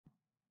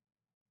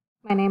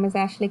My name is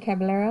Ashley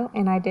Caballero,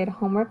 and I did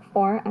homework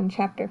 4 on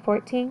Chapter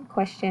 14,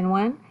 Question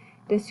 1.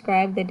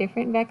 Describe the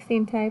different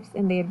vaccine types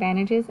and the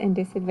advantages and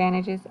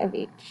disadvantages of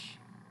each.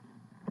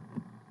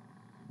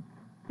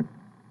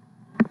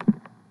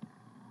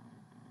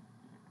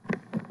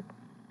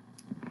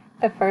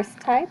 The first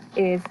type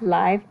is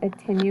live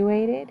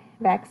attenuated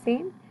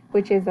vaccine,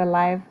 which is a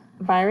live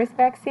virus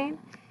vaccine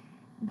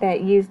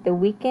that used the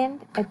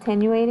weakened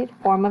attenuated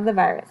form of the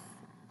virus.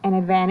 An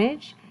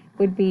advantage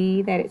would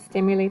be that it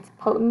stimulates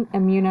potent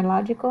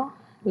immunological,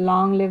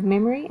 long-lived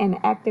memory, and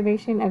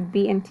activation of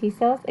B and T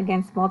cells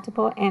against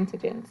multiple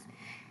antigens.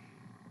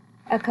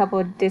 A couple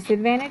of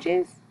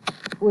disadvantages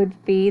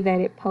would be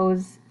that it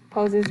poses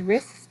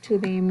risks to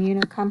the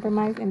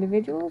immunocompromised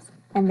individuals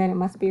and that it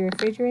must be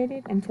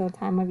refrigerated until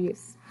time of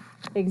use.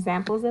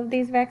 Examples of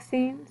these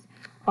vaccines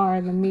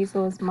are the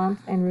measles,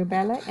 mumps, and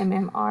rubella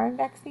MMR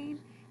vaccine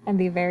and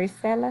the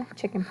varicella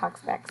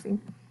chickenpox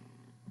vaccine.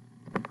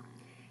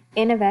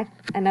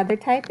 Another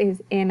type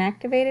is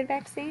inactivated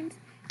vaccines,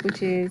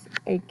 which is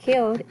a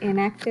killed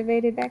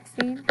inactivated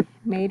vaccine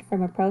made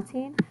from a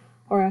protein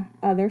or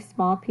other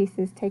small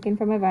pieces taken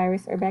from a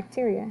virus or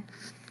bacteria.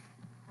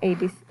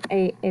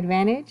 A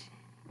advantage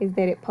is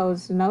that it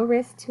poses no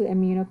risk to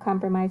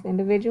immunocompromised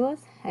individuals.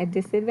 A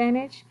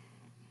disadvantage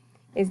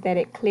is that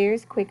it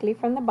clears quickly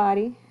from the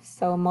body,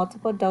 so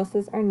multiple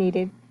doses are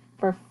needed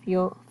for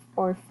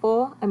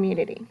full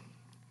immunity.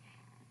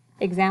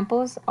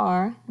 Examples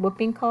are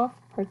whooping cough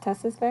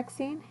pertussis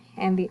vaccine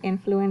and the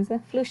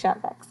influenza flu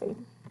shot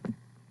vaccine.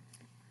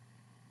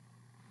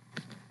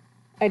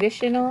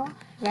 Additional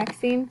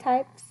vaccine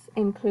types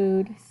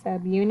include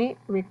subunit,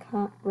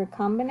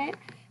 recombinant,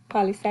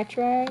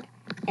 polysaccharide,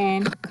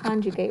 and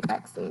conjugate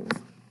vaccines.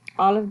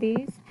 All of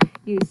these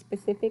use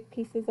specific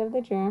pieces of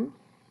the germ,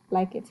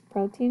 like its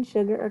protein,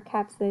 sugar, or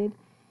capsid.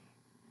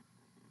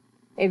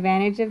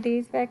 Advantage of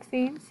these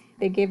vaccines,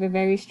 they give a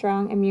very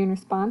strong immune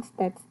response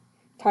that's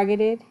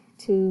targeted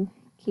to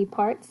key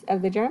parts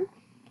of the germ,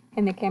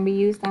 and they can be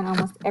used on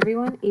almost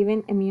everyone,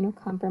 even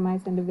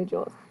immunocompromised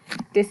individuals.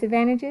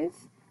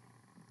 Disadvantages,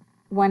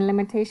 one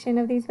limitation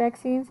of these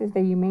vaccines is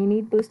that you may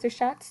need booster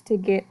shots to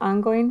get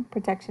ongoing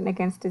protection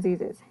against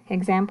diseases.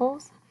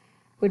 Examples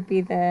would be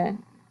the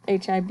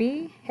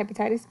HIV,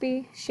 hepatitis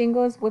B,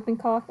 shingles, whooping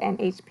cough, and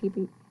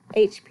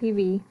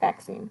HPV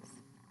vaccines.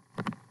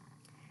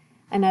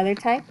 Another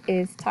type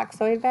is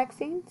toxoid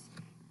vaccines.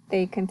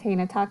 They contain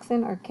a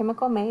toxin or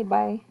chemical made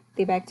by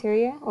the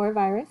bacteria or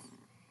virus.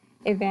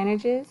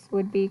 Advantages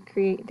would be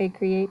they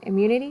create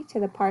immunity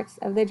to the parts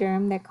of the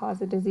germ that cause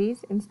the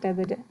disease instead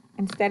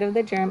of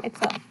the germ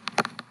itself.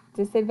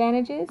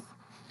 Disadvantages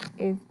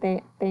is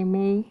that they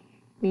may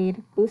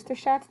need booster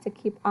shots to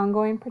keep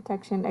ongoing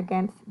protection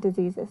against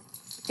diseases.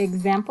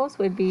 Examples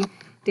would be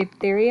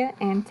diphtheria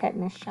and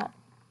tetanus shot.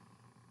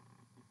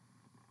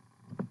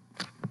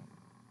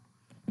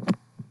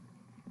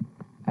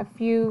 A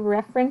few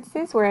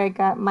references where I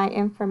got my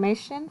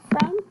information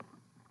from.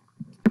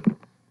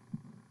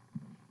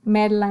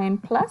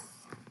 Medline Plus,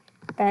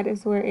 that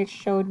is where it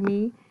showed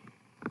me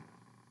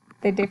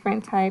the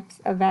different types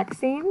of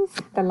vaccines,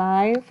 the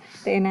live,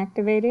 the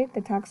inactivated,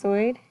 the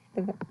toxoid,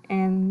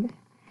 and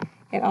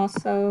it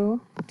also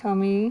told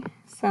me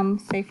some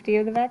safety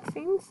of the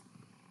vaccines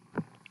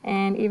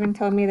and even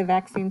told me the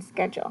vaccine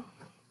schedule.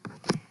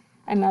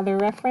 Another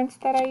reference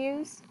that I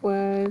used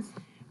was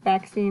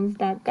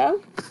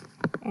vaccines.gov,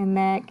 and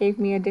that gave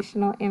me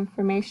additional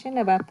information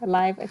about the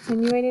live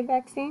attenuated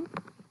vaccine.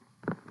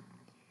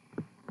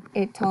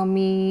 It told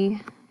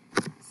me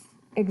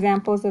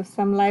examples of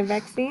some live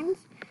vaccines.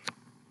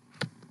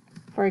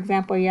 For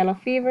example, yellow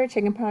fever,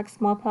 chickenpox,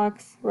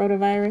 smallpox,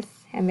 rotavirus,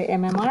 and the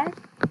MMR.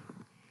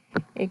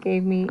 It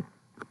gave me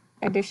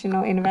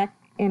additional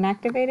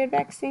inactivated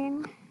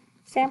vaccine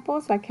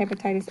samples like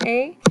hepatitis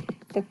A,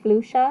 the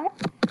flu shot,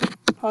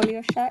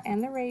 polio shot,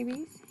 and the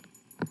rabies.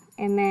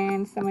 And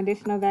then some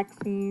additional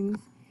vaccines.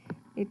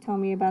 It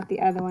told me about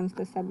the other ones,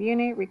 the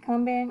subunit,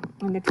 recombinant,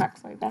 and the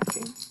toxoid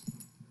vaccine.